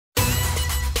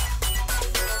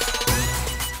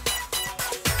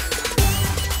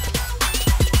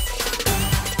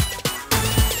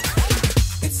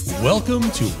Welcome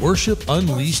to Worship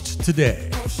Unleashed Today,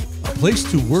 a place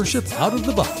to worship out of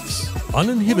the box,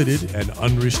 uninhibited and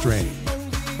unrestrained.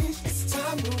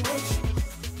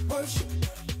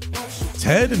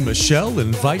 Ted and Michelle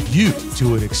invite you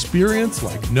to an experience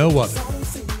like no other.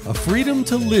 A freedom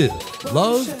to live,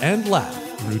 love, and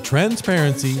laugh through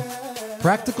transparency,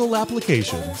 practical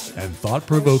applications, and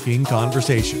thought-provoking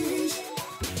conversation.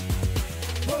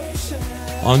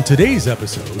 On today's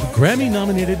episode,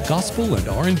 Grammy-nominated gospel and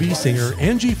R&B singer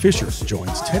Angie Fisher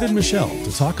joins Ted and Michelle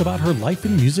to talk about her life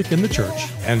in music and the church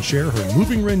and share her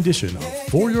moving rendition of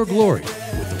For Your Glory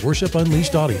with the Worship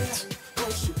Unleashed audience.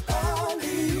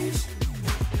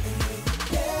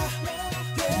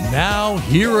 Now,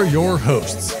 here are your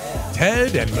hosts,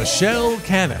 Ted and Michelle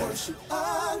Cannon.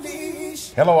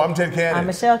 Hello, I'm Ted Cannon. I'm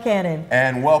Michelle Cannon.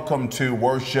 And welcome to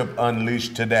Worship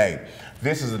Unleashed Today.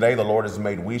 This is the day the Lord has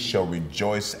made. We shall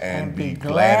rejoice and be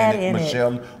glad in it.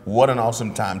 Michelle, what an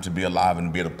awesome time to be alive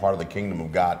and be a part of the kingdom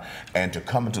of God and to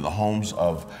come into the homes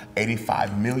of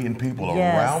 85 million people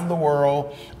around the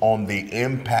world on the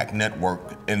Impact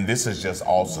Network. And this is just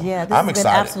awesome. Yeah, this I'm has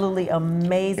excited. Been absolutely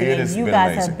amazing. It has you been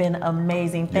guys amazing. have been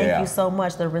amazing. Thank you so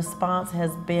much. The response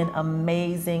has been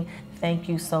amazing. Thank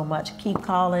you so much. Keep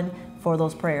calling for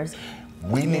those prayers.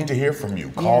 We need to hear from you.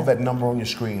 Call that number on your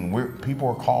screen. People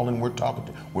are calling. We're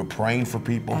talking. We're praying for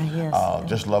people.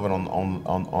 Just love it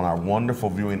on our wonderful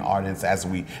viewing audience as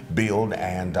we build,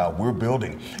 and we're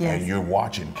building. And you're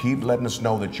watching. Keep letting us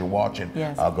know that you're watching.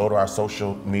 Go to our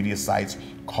social media sites.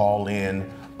 Call in.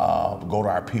 Go to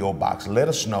our P.O. box. Let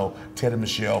us know, Ted and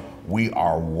Michelle, we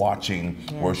are watching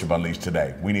Worship Unleashed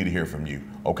today. We need to hear from you.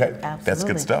 Okay? Absolutely. That's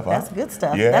good stuff, huh? That's good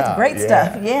stuff. Yeah, that's great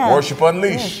stuff. Yeah. Worship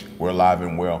Unleashed. We're alive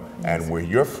and well, and we're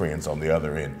your friends on the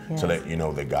other end to let you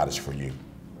know that God is for you.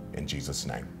 In Jesus'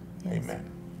 name, amen.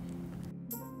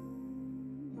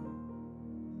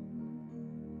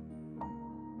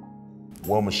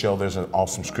 Well, Michelle, there's an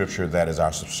awesome scripture that is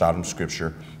our Sodom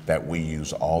scripture that we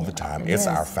use all the time. It's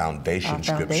our foundational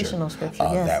scripture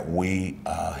that we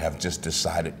have just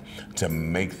decided to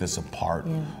make this a part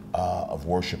of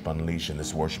Worship Unleashed and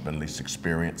this Worship Unleashed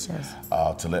experience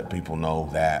to let people know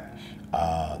that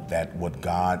that what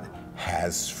God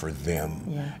has for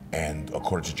them, and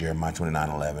according to Jeremiah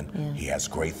 29:11, He has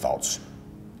great thoughts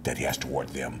that He has toward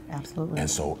them. Absolutely. And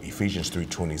so Ephesians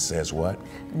 3:20 says what?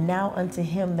 Now unto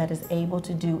Him that is able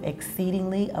to do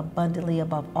exceedingly abundantly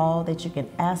above all that you can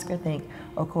ask or think,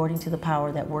 according to the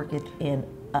power that worketh in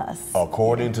us.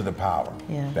 According to the power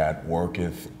that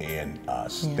worketh in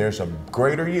us. There's a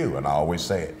greater you, and I always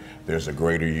say it, there's a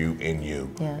greater you in you.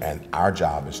 And our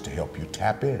job is to help you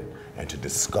tap in and to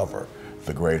discover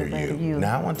the greater you.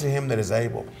 Now unto Him that is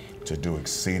able to do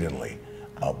exceedingly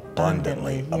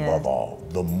abundantly above all.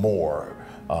 The more,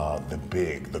 the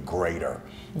big, the greater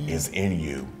is in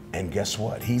you. And guess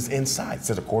what? He's inside. It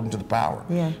says according to the power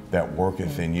that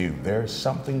worketh in you. There's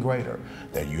something greater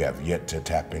that you have yet to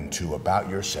tap into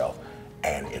about yourself,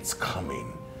 and it's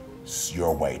coming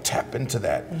your way. Tap into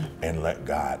that and let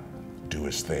God do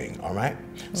His thing. All right?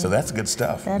 So that's good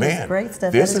stuff. That Man, is great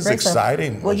stuff. This is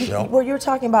exciting, well, Michelle. you're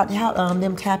talking about how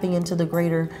them tapping into the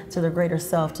greater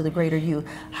self, to the greater you.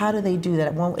 How do they do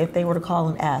that? If they were to call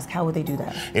and ask, how would they do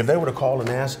that? If they were to call and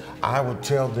ask, I would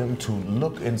tell them to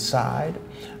look inside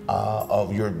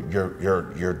of your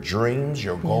dreams,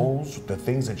 your goals, the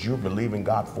things that you're believing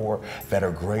God for that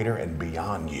are greater and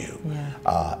beyond you,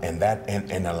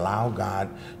 and allow God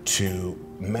to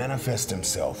manifest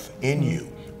Himself in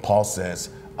you. Paul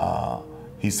says,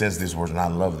 he says these words, and I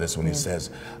love this when he says,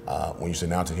 when you say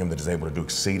now to Him that is able to do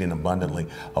exceeding abundantly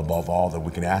above all that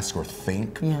we can ask or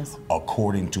think,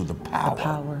 according to the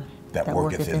power that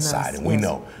worketh inside. And we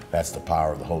know that's the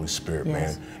power of the Holy Spirit,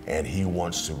 man. And He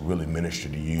wants to really minister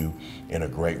to you in a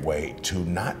great way, to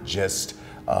not just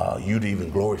you to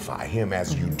even glorify Him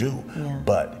as you do,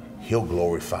 but He'll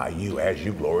glorify you as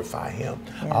you glorify Him.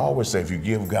 I always say if you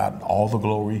give God all the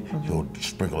glory, He'll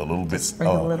sprinkle a little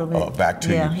bit back to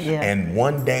you. And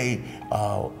one day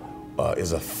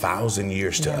is 1,000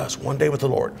 years to us. One day with the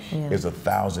Lord is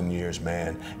 1,000 years,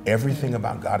 man. Everything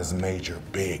about God is major,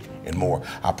 big, and more.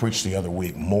 I preached the other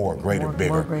week, more, greater,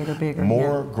 bigger. More, greater, bigger.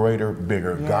 More, greater,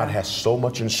 bigger. God has so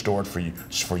much in store for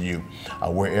you,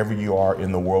 wherever you are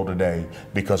in the world today,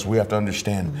 because we have to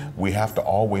understand, we have to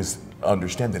always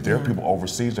understand that there are people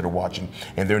overseas that are watching,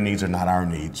 and their needs are not our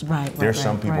needs. There's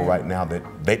some people right now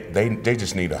that they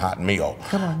just need a hot meal.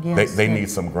 Come on, yes, they need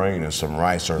some grain and some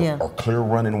rice or clear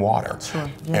running water. Sure.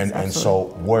 Yes, and so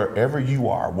wherever you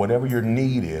are, whatever your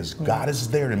need is, God is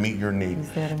there to meet your need.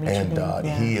 He's there to meet and your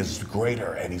need. He is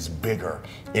greater and He's bigger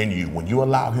in you. When you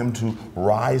allow Him to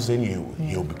rise in you,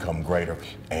 He'll become greater,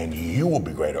 and you will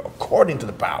be greater according to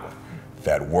the power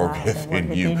that worketh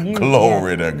in you.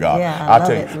 Glory to God. I'll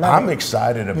tell you, I'm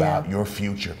excited about your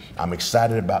future. I'm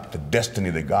excited about the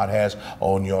destiny that God has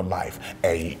on your life.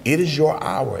 And it is your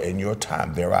hour and your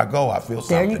time. There I go. I feel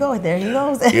something. There you go. There he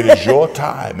goes. It is your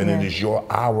time, and it is your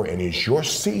hour, and it's your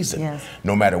season. Yes.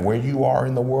 No matter where you are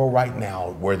in the world right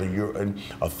now, whether you're in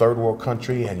a third world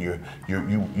country and you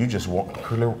just want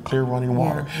clear running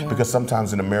water. Because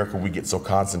sometimes in America we get so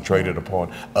concentrated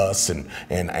upon us and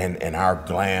our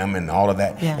glam and all of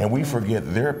that, and we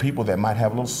forget there are people that might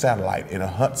have a little satellite in a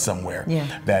hut somewhere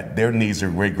that their needs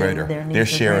are way greater. They're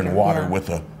sharing water with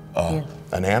an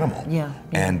animal,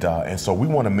 and so we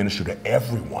want to minister to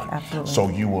everyone. Absolutely. So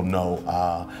you will know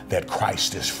that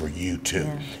Christ is for you too,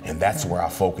 and that's where our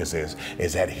focus is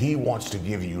that He wants to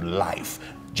give you life.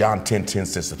 John 10:10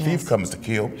 says, the thief comes to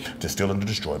kill, to steal, and to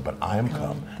destroy, but I am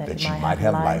come that you might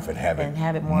have life and have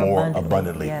it more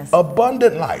abundantly.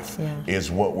 Abundant life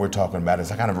is what we're talking about.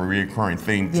 It's a kind of a recurring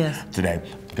theme today.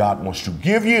 God wants to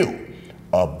give you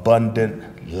abundant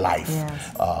life,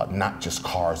 not just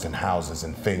cars and houses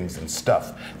and things and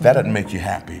stuff. That doesn't make you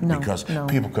happy, because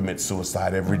people commit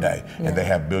suicide every day and they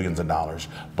have billions of dollars.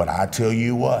 But I tell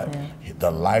you what,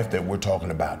 the life that we're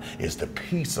talking about is the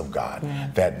peace of God,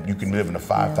 that you can live in a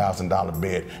 $5,000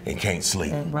 bed and can't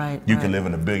sleep. You can live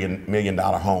in $1 million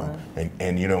home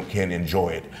and you can't enjoy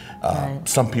it.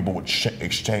 Some people would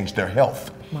exchange their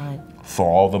health for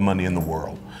all the money in the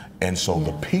world. And so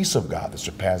the peace of God that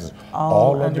surpasses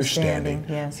all understanding,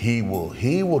 He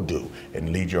will do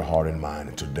and lead your heart and mind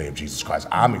into the day of Jesus Christ.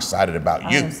 I'm excited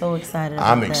about you. I'm so excited about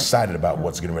I'm excited about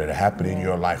what's getting ready to happen in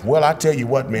your life. Well, I tell you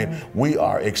what, man, we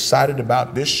are excited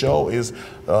about this show. Is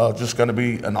just going to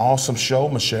be an awesome show,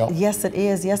 Michelle. Yes, it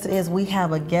is. Yes, it is. We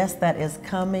have a guest that is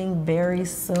coming very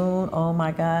soon. Oh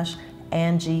my gosh.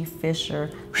 Angie Fisher.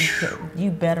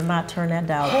 You better not turn that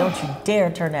dial. Don't you dare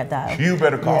turn that dial. You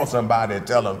better call somebody and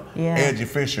tell them Angie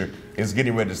Fisher is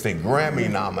getting ready to stay Grammy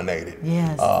nominated.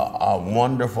 A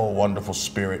wonderful, wonderful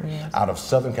spirit out of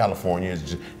Southern California.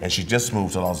 And she just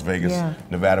moved to Las Vegas,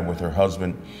 Nevada with her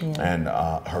husband and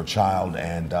her child.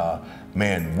 And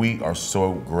man, we are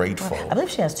so grateful. I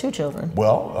believe she has 2 children.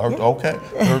 Well, okay.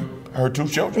 Her 2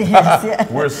 children.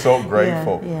 We're so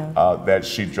grateful that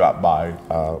she dropped by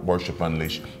Worship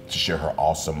Unleashed to share her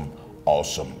awesome,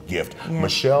 awesome gift.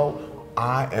 Michelle,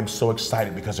 I am so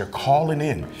excited because they're calling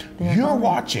in. You're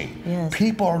watching.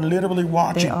 People are literally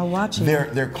watching. They are watching.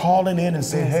 They're calling in and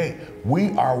saying, hey,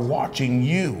 we are watching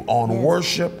you on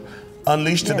Worship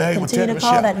Unleashed today with Ted Continue to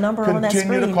Michelle. call that number on that screen.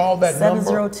 Continue to call that number.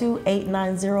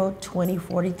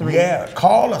 702-890-2043. Yeah,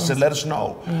 call us and let us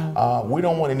know. We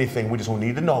don't want anything. We just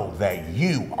need to know that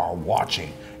you are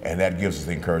watching, and that gives us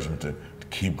the encouragement to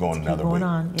keep going another week.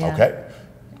 Okay?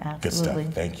 Absolutely. Good stuff.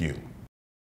 Thank you.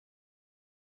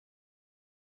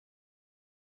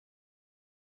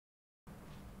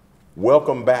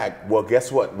 Welcome back. Well,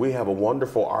 guess what? We have a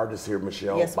wonderful artist here,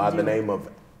 Michelle, by the name of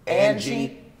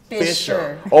Angie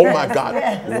Fisher. Oh my God,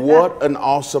 what an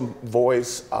awesome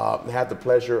voice. Had the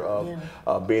pleasure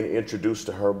of being introduced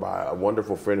to her by a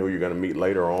wonderful friend who you're going to meet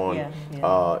later on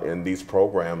in these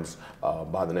programs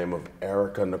by the name of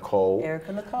Erica Nicole.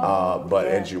 But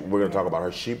Angie, we're going to talk about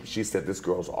her. She said this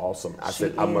girl's awesome. I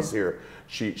said, I must hear.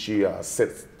 She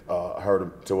sent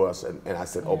her to us, and I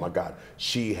said, oh my God,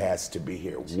 she has to be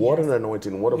here. What an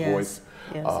anointing, what a voice,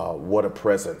 what a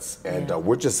presence. And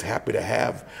we're just happy to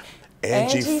have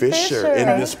Angie Fisher in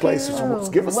this place. So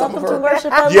give us some of her. Welcome to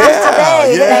Worship Unleashed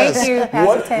today. Thank you,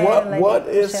 Pastor What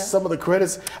is some of the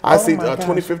credits? I see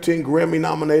 2015 Grammy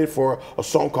nominated for a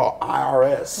song called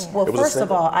IRS. Well, first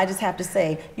of all, I just have to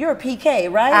say, you're a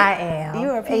PK, right? I am.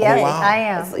 You're a PK. Yes, I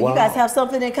am. So you guys have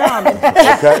something in common.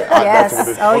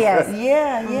 Yes. Oh, yes.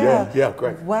 Yeah,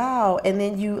 great. Wow. And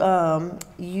then you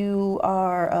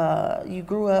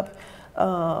grew up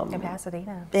in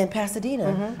Pasadena. Wow.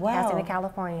 Pasadena,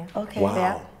 California. Okay.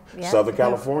 Wow. Southern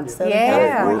California. All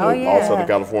Southern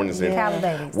Californians in. Cali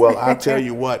babies. Well, I tell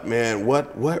you what, man.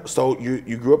 So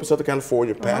you grew up in Southern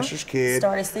California, pastor's kid.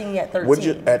 Started singing at 13. Would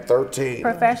you at 13?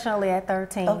 Professionally at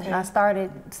 13. Okay. I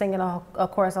started singing,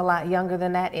 of course, a lot younger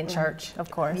than that in church, of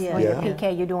course. When you're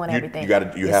PK, you're doing everything.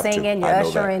 You're singing, you're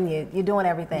ushering, you're doing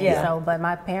everything. Yeah. So, but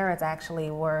my parents actually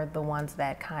were the ones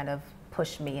that kind of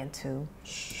pushed me into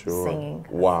Sure. singing.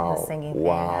 Wow. The singing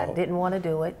Wow. thing. I didn't want to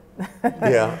do it.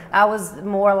 Yeah. I was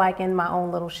more like in my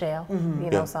own little shell, you know,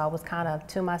 Yeah. so I was kind of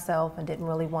to myself and didn't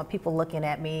really want people looking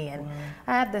at me. And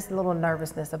I had this little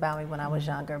nervousness about me when I was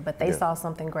younger, but they saw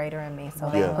something greater in me, so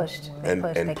they pushed. They and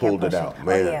pushed, they and kept pulled it pushing. out,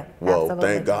 man. Oh, yeah, well, absolutely.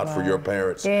 thank God for your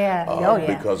parents. Yeah.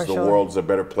 Because for the sure. world's a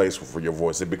better place for your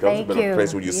voice. It becomes Thank a better you.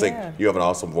 place when you sing. Yeah. You have an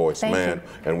awesome voice, Thank man,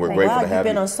 you. and we're Thank grateful Wow, to you've have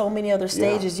been you. on so many other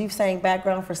stages. You've sang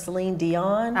background for Celine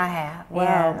Dion. I have. Wow,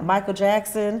 Yeah. Michael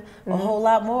Jackson, a whole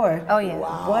lot more. Oh yeah.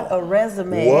 What a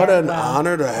resume. What an Wow.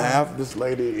 honor to have this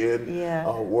lady in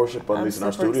Worship Unleashed in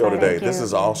our super studio excited. today. Thank This you.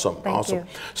 is awesome, Thank awesome. you.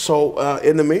 So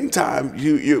in the meantime,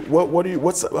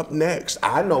 what's up next?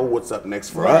 I know what's up next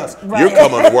for us. right. You're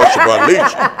coming to Worship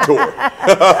Unleashed tour.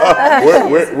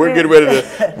 we're getting ready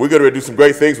to do some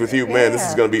great things with you, man. This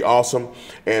is going to be awesome.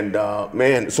 And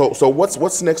man, so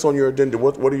what's next on your agenda?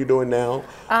 What are you doing now?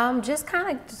 Just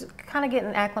kind of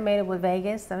getting acclimated with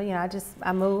Vegas. So, you know,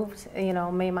 I moved. You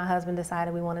know, me and my husband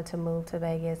decided we wanted to move to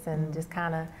Vegas and just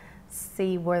kind of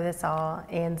see where this all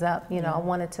ends up. You know, I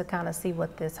wanted to kind of see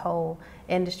what this whole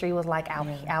industry was like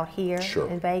out here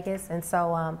in Vegas. And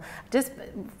so just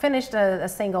finished a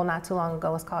single not too long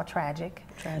ago. It's called Tragic.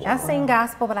 I sing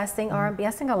gospel, but I sing R&B. I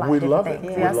sing a lot of different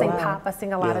things. Yeah, I sing pop. I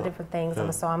sing a lot of different things.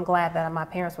 And so I'm glad that my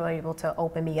parents were able to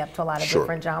open me up to a lot of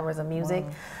different genres of music.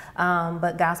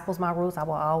 But gospel's my roots. I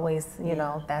will always, you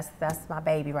know, that's my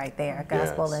baby right there.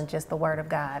 Gospel and just the word of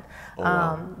God.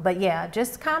 But yeah,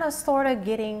 just kind of sort of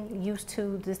getting used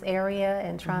to this area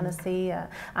and trying to see.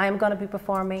 I am going to be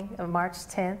performing on March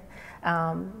 10th.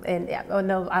 And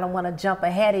no, I don't want to jump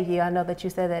ahead of you. I know that you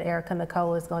said that Erica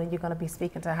Nicole you're going to be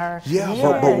speaking to her.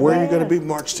 But where are you going to be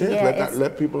March 10th? Yeah,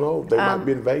 let people know. They might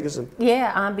be in Vegas.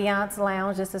 Ambiance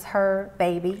Lounge. This is her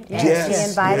baby. And Yes, she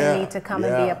invited me to come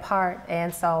and be a part.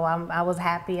 And so I was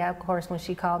happy, of course, when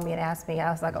she called me and asked me.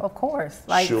 I was like, of course.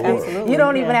 Like, you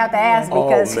don't even have to ask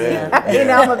because, you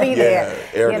know, I'm going to be there.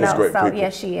 Erica's great people.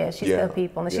 Yeah, she is. She's good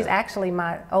people. And she's actually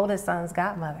my oldest son's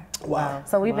godmother. Wow.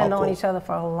 So we've been knowing each other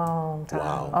for a long time.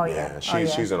 Wow. Oh, yeah.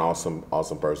 She's an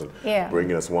awesome person. Yeah.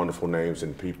 Bringing us wonderful names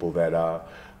and people that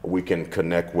we can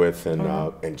connect with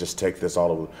and just take this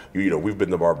all over. You know, we've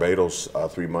been to Barbados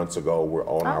 3 months ago. We're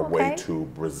on our way to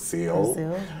Brazil.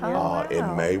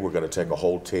 In May. We're going to take a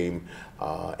whole team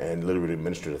and literally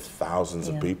minister to thousands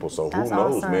of people. So who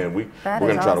knows, man? We're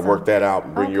going to try to work that out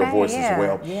and bring your voice as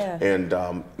well. And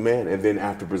man, and then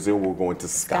after Brazil, we're going to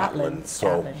Scotland.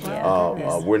 So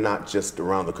we're not just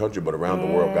around the country, but around the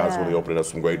world. God's really opening up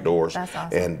some great doors. That's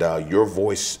awesome. And your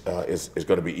voice is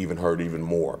going to be even heard even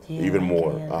more.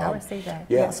 I received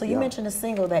that. So you mentioned a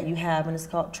single that you have, and it's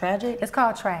called Tragic? It's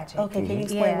called Tragic. Okay, can you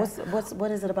explain?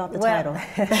 What is it about the title?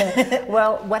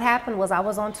 Well, what happened was I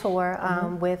was on tour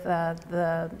with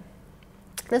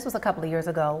this was a couple of years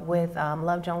ago with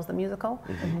Love Jones the musical,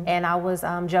 and I was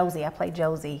Josie. I played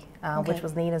Josie, which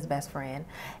was Nina's best friend,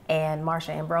 and Marsha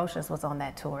Ambrosius was on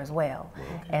that tour as well.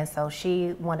 And so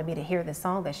she wanted me to hear this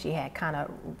song that she had kind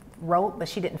of wrote, but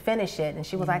she didn't finish it, and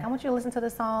she was like, I want you to listen to the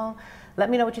song. Let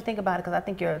me know what you think about it, because I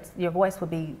think your voice would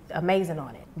be amazing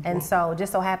on it. And so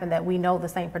just so happened that we know the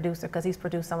same producer, because he's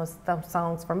produced some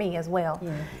songs for me as well.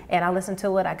 And I listened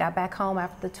to it. I got back home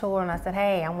after the tour, and I said,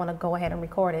 hey, I want to go ahead and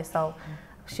record it. So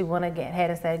she went ahead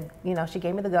and said, you know, she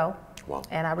gave me the go,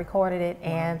 and I recorded it.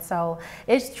 And so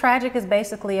Tragic is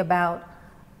basically about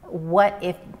what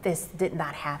if this did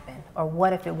not happen, or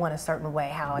what if it went a certain way,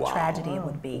 how a tragedy it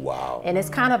would be. And it's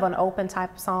kind of an open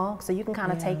type of song, so you can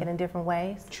kind of take it in different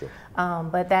ways.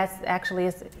 But that's actually,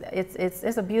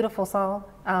 it's a beautiful song.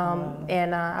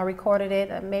 And I recorded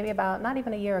it maybe about not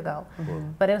even a year ago.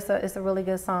 But it's a really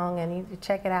good song, and you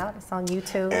check it out. It's on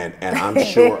YouTube. And I'm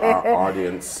sure our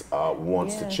audience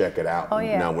wants to check it out.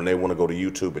 Now, when they want to go to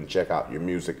YouTube and check out your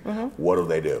music, what do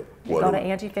they do? Go to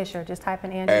Angie Fisher. Just type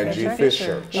in Angie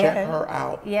Fisher. Check her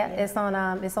out. Yeah, it's on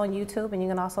YouTube, and you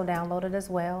can also download it as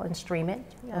well and stream it.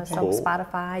 So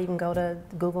Spotify, you can go to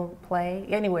Google Play,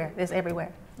 anywhere. It's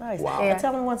everywhere. Nice. And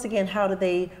tell me once again, how do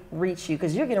they reach you?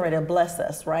 Because you're getting ready to bless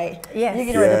us, right? Yes. You're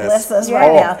getting ready to bless us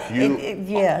right now.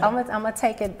 I'm gonna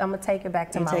take it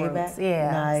back to my roots.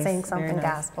 Nice. Sing something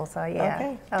gospel. So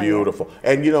Beautiful.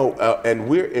 And you know, and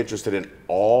we're interested in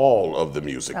all of the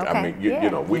music. I mean,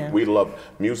 you know, we love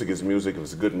music. Is music. If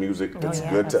it's good music, it's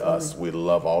good to us. We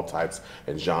love all types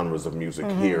and genres of music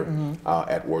here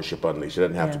at Worship Unleashed. It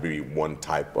doesn't have to be one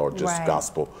type or just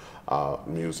gospel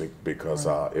music, because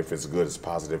if it's good, it's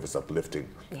positive, it's uplifting.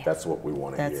 That's what we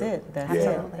want to hear. That's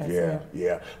it.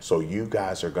 Yeah. So you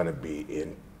guys are going to be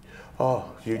in.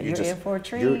 You're in for a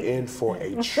treat. You're in for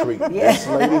a treat. This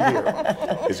lady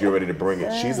here is getting ready to bring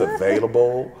it. She's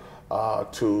available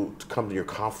to come to your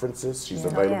conferences. She's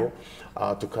available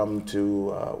to come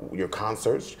to your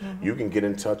concerts. You can get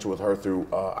in touch with her through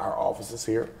our offices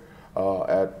here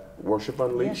at Worship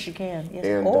Unleashed. Yes, you can. Yes.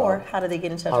 And, or how do they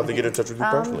get in touch with you? How do they get in touch with you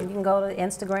personally? You can go to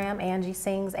Instagram, Angie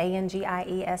Sings,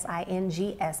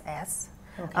 ANGIESINGSS.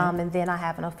 Okay. And then I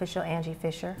have an official Angie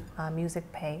Fisher music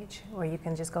page where you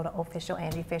can just go to official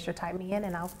Angie Fisher, type me in,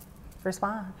 and I'll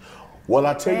respond. Well,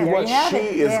 I tell you what, she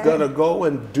is gonna go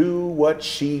and do what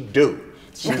she do.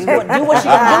 She's do what she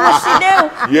do.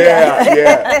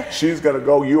 Yeah. She's gonna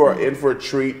go. You are in for a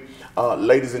treat.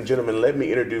 Ladies and gentlemen, let me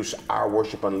introduce our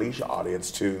Worship Unleashed audience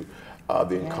to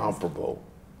the incomparable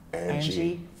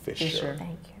Angie Fisher.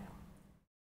 Thank you.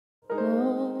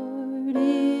 Lord,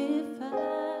 if I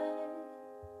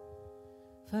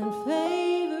find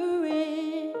favor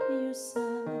in your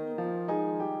sight,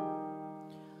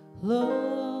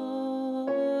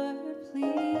 Lord,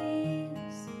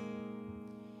 please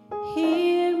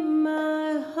hear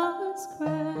my heart's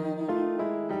cry.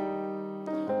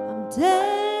 I'm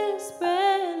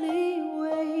desperately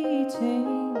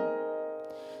waiting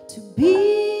to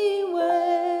be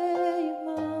where you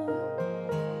are.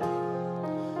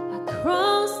 I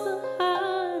cross the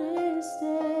hottest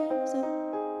desert.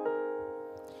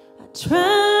 I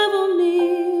travel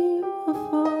near or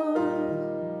far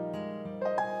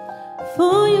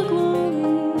for your glory.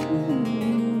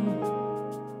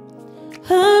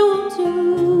 I will do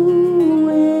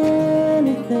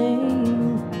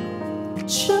anything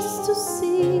just to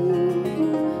see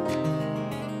you,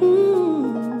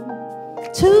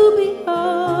 to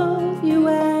behold you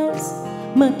as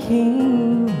my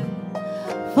King,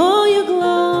 for your glory.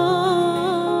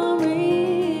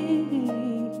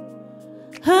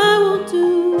 I will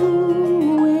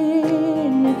do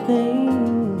anything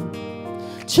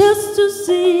just to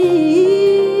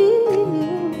see you,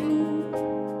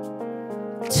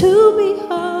 to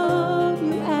behold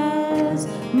you as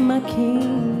my King.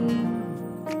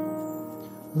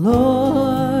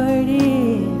 Lord,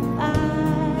 if I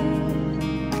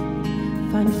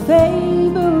find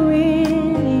favor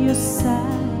in your sight,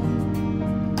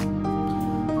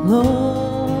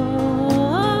 Lord,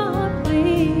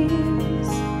 please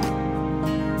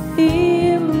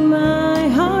hear my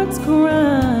heart's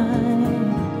cry.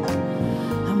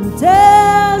 I'm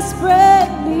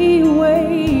desperately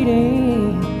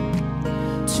waiting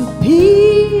to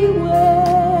be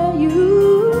where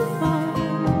you are.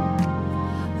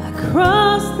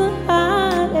 Across the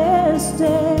hottest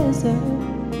desert,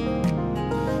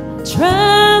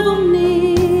 travel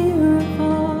near or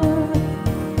far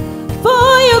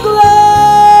for your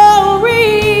glory.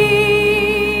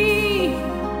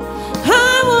 I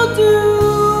will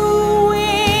do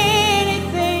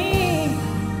anything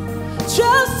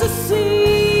just to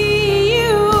see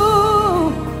you,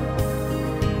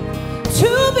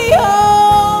 to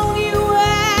behold you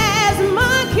as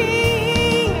my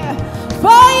King,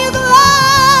 for your glory.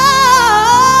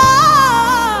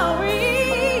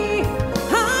 I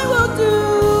will do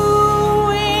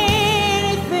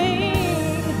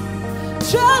anything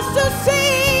just to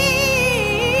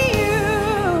see you,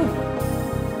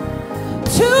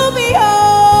 to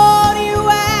behold you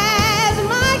as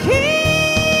my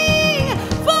King,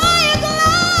 for your glory.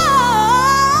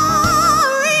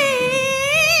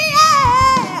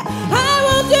 I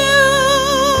will do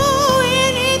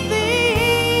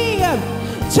anything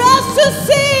just to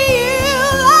see you,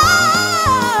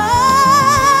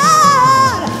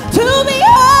 Lord, to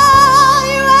behold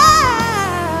you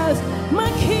as my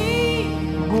King.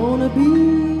 I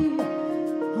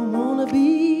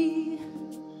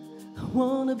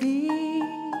wanna be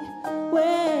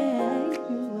where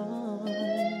you are.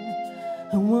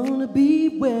 I wanna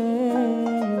be where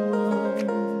you are.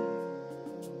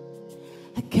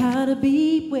 I gotta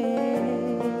be where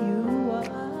you are.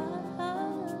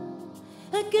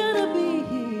 I gotta be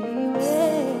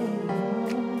where you are.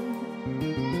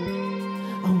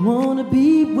 I wanna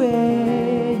be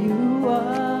where you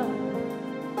are.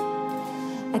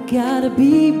 I gotta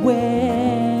be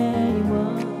where you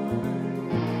are.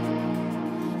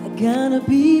 I gotta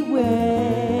be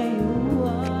where you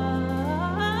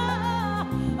are.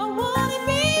 I wanna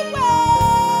be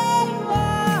where you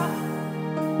are.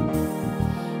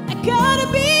 I gotta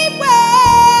be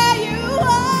where you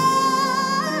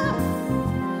are.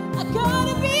 I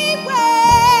gotta be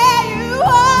where you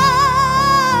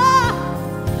are.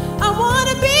 I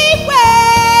wanna be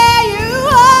where you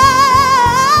are.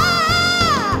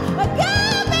 I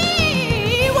gotta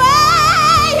be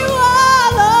where you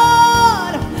are,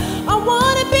 Lord. I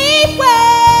wanna be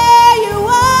where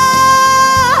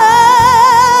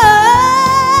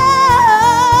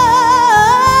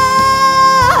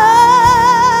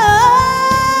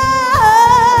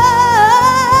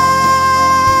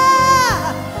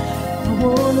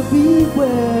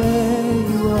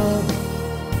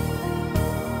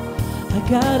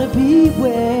gotta be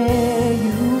where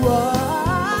you are.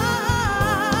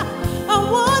 I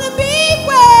wanna be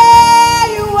where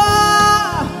you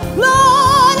are.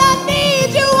 Lord, I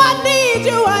need you, I need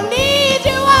you, I need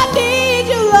you, I need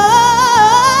you,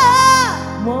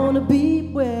 Lord. Wanna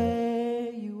be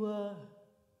where you are.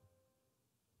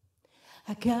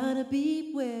 I gotta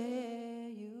be where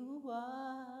you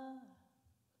are.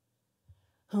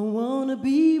 I wanna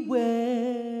be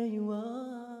where you are.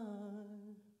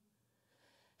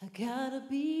 I gotta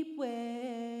be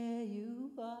where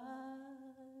you are.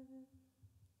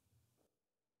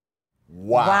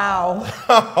 Wow.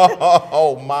 Wow.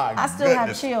 Oh my I still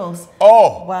goodness. have chills.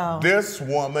 Oh, Wow. This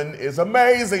woman is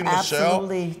amazing, Michelle.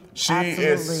 Absolutely. She Absolutely,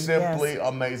 is simply yes.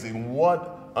 amazing.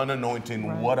 What an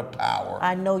anointing, what a power.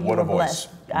 I know you what were a voice. blessed.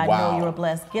 I Wow. know you were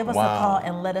blessed. Give us Wow. a call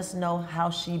and let us know how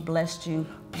she blessed you.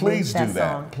 Please with do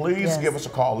that. song. Please Yes. give us a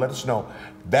call. Let us know.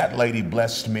 That lady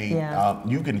blessed me. Yeah.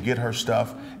 You can get her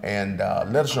stuff and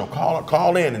let us know.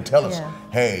 Call in and tell us, Yeah.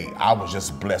 hey, I was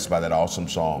just blessed by that awesome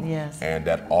song Yes. and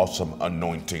that awesome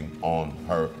anointing on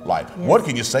her life. What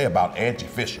can you say about Angie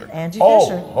Fisher? Angie Oh,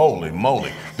 Fisher. holy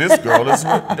moly. This girl is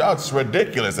it's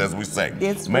ridiculous, as we say.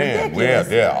 It's Man, ridiculous.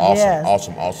 yeah, awesome, Yes.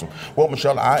 awesome, awesome. Well,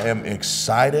 Michelle, I am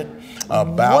excited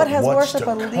about What has what's Worship to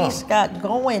Unleashed come. got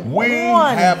going We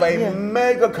on? have a Yeah.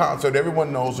 mega concert.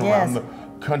 Everyone knows around Yes. the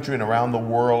country and around the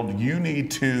world. You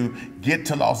need to get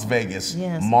to Las Vegas.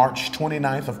 Yes. March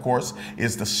 29th, of course,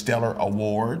 is the Stellar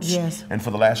Awards. Yes. And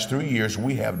for the last 3 years,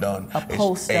 we have done A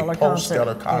post-Stellar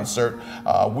post-Stellar concert.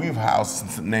 concert. We've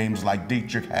housed names like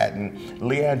Dietrich Hatton,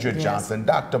 Leandra Yes. Johnson,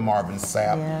 Dr. Marvin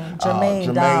Sapp, Yeah.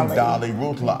 Jermaine Dolly,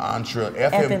 Ruth LaAntra,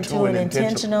 FM2 and Intentional.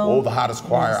 Intentional. Oh, the hottest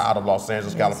choir Yes. out of Los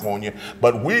Angeles, California.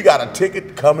 But we got a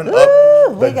ticket coming up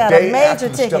Woo, the we got a day major after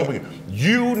the Stellar ticket. Weekend.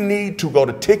 You need to go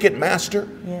to Ticketmaster.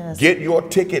 Yes. Get your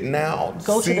ticket now.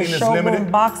 Go to Seating the is showroom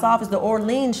limited. box office, the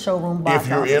Orleans showroom box office.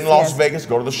 If you're in Las yes. Vegas,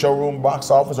 go to the showroom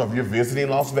box office, or if you're visiting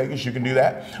Las Vegas, you can do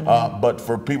that. But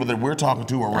for people that we're talking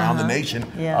to around the nation,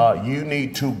 Yeah. you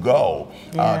need to go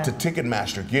Yeah. to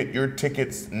Ticketmaster. Get your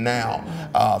tickets now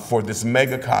for this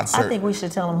mega concert. I think we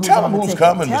should tell them who's Tell on them the who's ticket.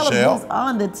 coming, Tell Michelle. them who's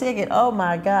on the ticket. Oh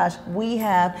my gosh. We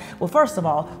have, well, first of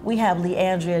all, we have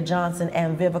Leandria Johnson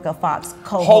and Vivica Fox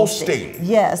co-hosting. Hosting.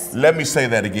 Yes. Let me say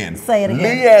that again. Say it again.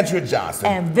 Leandra Johnson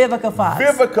And Vivica Fox.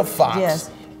 Vivica Fox Yes.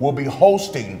 will be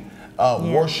hosting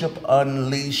Worship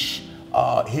Unleash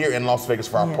here in Las Vegas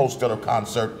for our Yeah. post-Stellar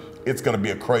concert. It's going to be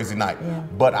a crazy night. Yeah.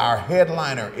 But our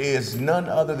headliner is none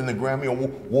other than the Grammy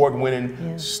Award-winning,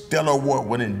 Yeah. Stellar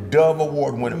Award-winning, Dove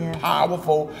Award-winning, Yeah.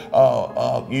 powerful,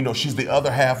 she's the other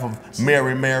half of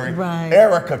Mary Mary. Right.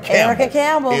 Erica Campbell, Erica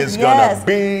Campbell, is yes. going to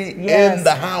be Yes. in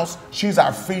the house. She's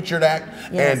our featured act,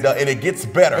 Yes. and it gets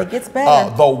better. It gets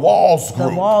better. The Walls The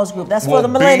Group. Walls Group. That's for will the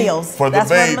be millennials. For the That's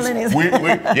for the babes.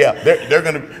 millennials. They're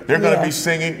gonna Yeah. be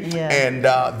singing, Yeah. and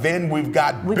then we've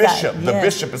got We Bishop. got- The yes.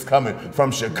 Bishop is coming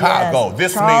from Chicago. Yes.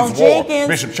 This Charles means war. Jenkins.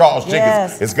 Bishop Charles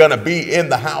Jenkins Yes. is gonna be in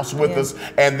the house with Yes. us,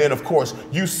 and then of course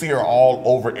you see her all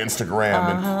over Instagram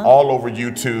and all over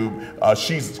YouTube.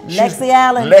 She's Lexi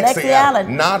Allen. Lexi Lexi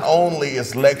Allen. Not only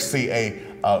is Lexi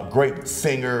a great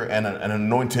singer and an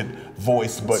anointed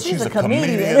voice, but she's a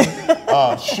comedian.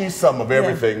 She's some of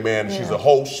everything, man. Yeah. She's a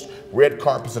host, red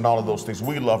carpets, and all of those things.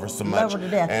 We love her so much. Love her to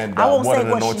death. And I won't what say an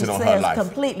what she anointing on her says life.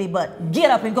 completely, but get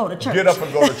up and go to church. Get up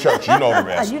and go to church. You know the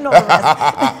rest. You know the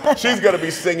rest. She's going to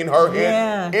be singing her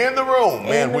Yeah. in the room.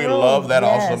 Man, In the we room. love that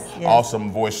Yes, yes.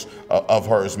 awesome voice of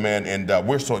hers, man. And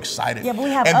we're so excited. Yeah, but we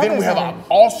have and then we others have that an are-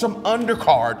 awesome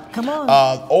undercard. Come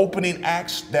on. Opening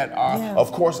acts that are, Yeah.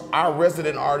 of course, our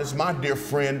resident artist, my dear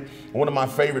friend, one of my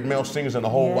favorite male singers in the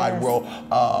whole wide Yes. world.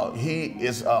 He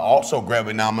is also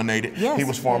Grammy nominated. Yes, He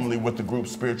was formerly with the group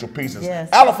Spiritual Pieces. Yes.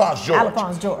 Alphonse George,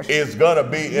 Alphonse George. is going to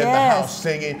be in the Yes. house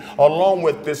singing along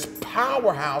with this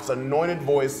powerhouse anointed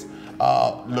voice,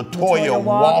 Latoya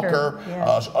Walker,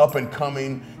 Yeah. up and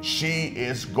coming. She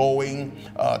is going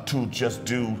to just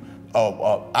do. I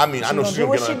know gonna she's do gonna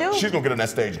what she do. she's gonna get on that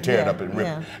stage and tear it Yeah, up and rip,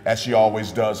 yeah. as she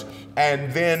always does.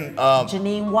 And then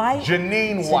Janine White.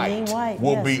 Janine White,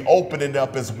 will yes. be opening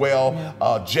up as well.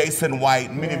 Jason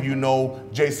White, many of you know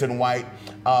Jason White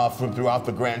from throughout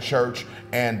the Grand Church,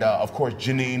 and of course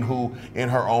Janine, who in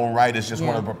her own right is just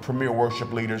one of the premier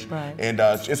worship leaders, Right. and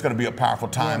it's going to be a powerful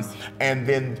time. Yes. And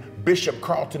then Bishop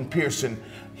Carlton Pearson.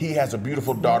 He has a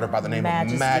beautiful daughter by the name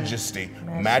of Majesty.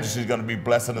 Majesty's going to be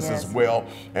blessing us Yes. as well,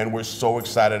 and we're so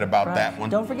excited about that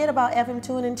one. Don't forget about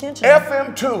FM2 and Intentional.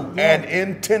 FM2 Yeah. and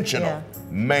Intentional. Yeah.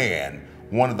 Man,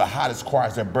 one of the hottest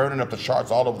choirs. They're burning up the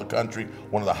charts all over the country.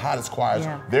 One of the hottest choirs.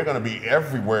 Yeah. They're going to be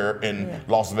everywhere in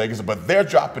Las Vegas, but they're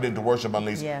dropping into Worship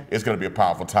Unleashed. Yeah. It's going to be a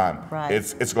powerful time. Right.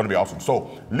 It's going to be awesome.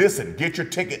 So listen, get your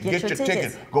ticket. Get your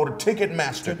ticket. Go to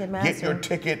Ticketmaster. Get your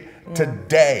ticket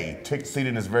today. Ticket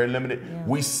seating is very limited. Yeah.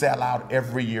 We sell out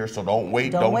every year, so don't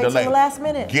wait. Don't wait delay. till the last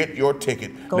minute. Get your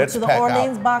ticket. Go Let's to the pack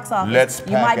Orleans out. box office. Let's pack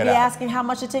You might it be out. asking how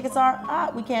much the tickets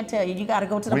are. We can't tell you. You got to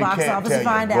go to the We box can't office tell and you.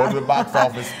 find Go out. to the box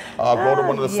office. Go to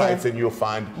one of the Yeah. sites and you'll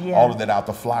find Yeah. all of that out.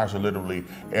 The flyers are literally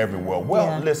everywhere. Well,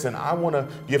 Yeah. listen, I want to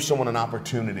give someone an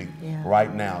opportunity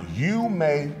right now. You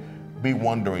may be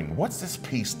wondering, what's this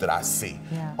peace that I see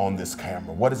on this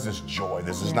camera? What is this joy?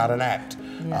 This is not an act.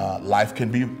 Life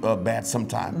can be bad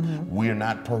sometimes. We are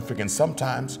not perfect, and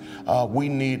sometimes we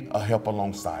need a help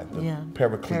alongside. The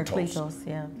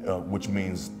Parakletos, which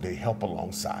means the help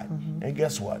alongside. And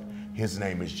guess what? His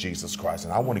name is Jesus Christ,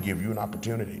 and I want to give you an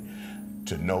opportunity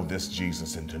to know this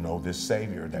Jesus and to know this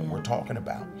Savior that we're talking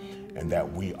about and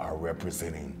that we are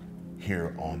representing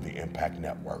here on the Impact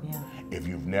Network. If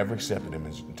you've never accepted him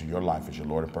into your life as your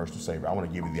Lord and personal Savior, I want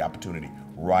to give you the opportunity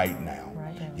right now.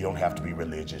 You don't have to be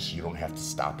religious. You don't have to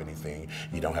stop anything.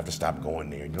 You don't have to stop going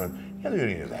there. You don't have to do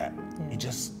any of that.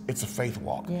 It's a faith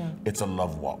walk. It's a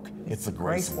love walk. It's a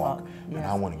grace walk. And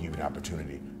I want to give you an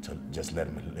opportunity to just let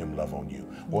him love on you.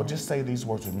 Well, just say these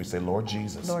words with me. Say, Lord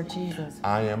Jesus. Lord Jesus.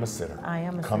 I am a sinner.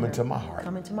 Come into my heart.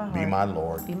 Be my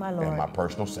Lord. Be my Lord. And my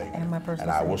personal Savior. And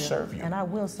I will serve you. And I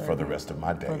will serve for the you. rest of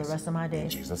my days. For the rest of my days. In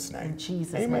Jesus' name. In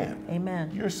Jesus' Amen. name.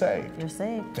 Amen. You're saved. You're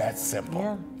saved. That's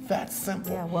simple. That's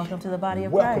simple. Welcome to the body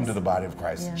of Welcome Christ. to the body of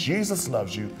Christ. Jesus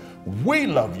loves you. We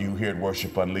love you here at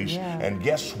Worship Unleashed. And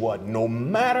guess what? No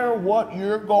matter what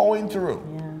you're going through,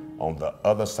 on the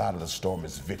other side of the storm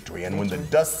is victory. And when the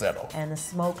dust settles and the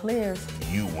smoke clears,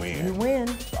 you win. You win.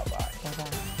 Bye-bye. Bye-bye.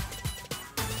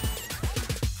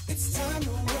 It's time to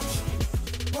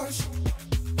worship, worship,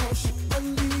 worship,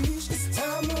 unleash. It's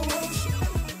time to worship,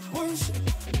 worship,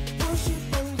 worship,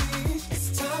 unleash. It's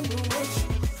time to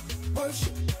worship,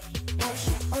 worship,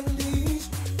 worship, unleash.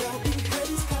 There'll be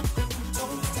hands clapping,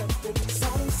 tongues tapping,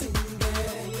 songs singing.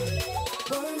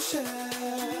 Worship,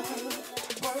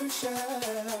 worship,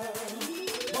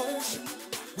 worship,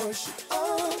 worship,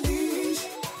 unleash.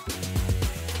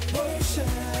 Worship,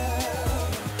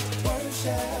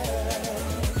 worship,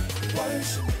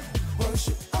 worship,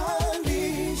 worship,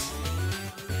 unleash.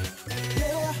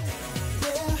 Yeah,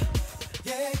 yeah,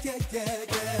 yeah, yeah, yeah,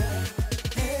 yeah,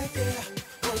 yeah, yeah.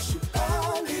 Worship,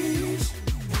 unleash.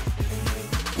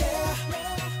 Yeah,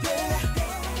 yeah, yeah,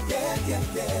 yeah, yeah,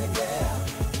 yeah,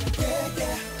 yeah,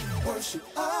 yeah. Worship,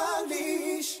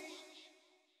 unleash.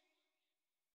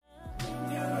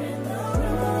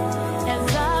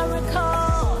 As I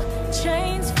recall,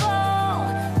 chains fall,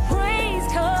 praise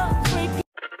comes, repeat.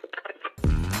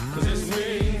 This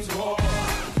means war.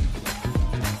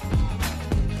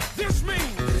 This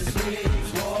means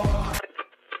war.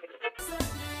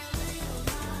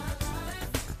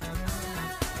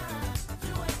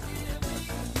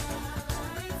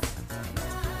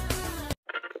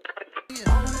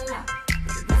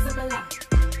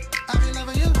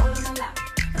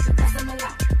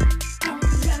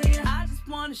 I just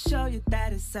wanna show you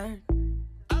that it's certain.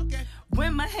 Okay.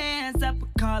 When my hands up,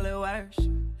 I call it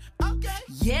worship. Okay.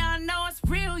 Yeah, I know it's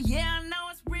real. Yeah, I know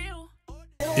it's real.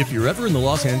 If you're ever in the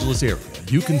Los Angeles area,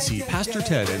 you can see Pastor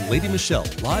Ted and Lady Michelle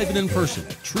live and in person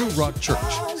at True Rock Church,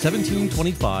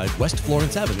 1725 West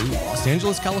Florence Avenue, Los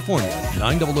Angeles, California,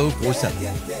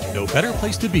 90047. No better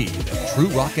place to be than True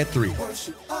Rock at 3.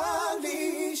 Worship,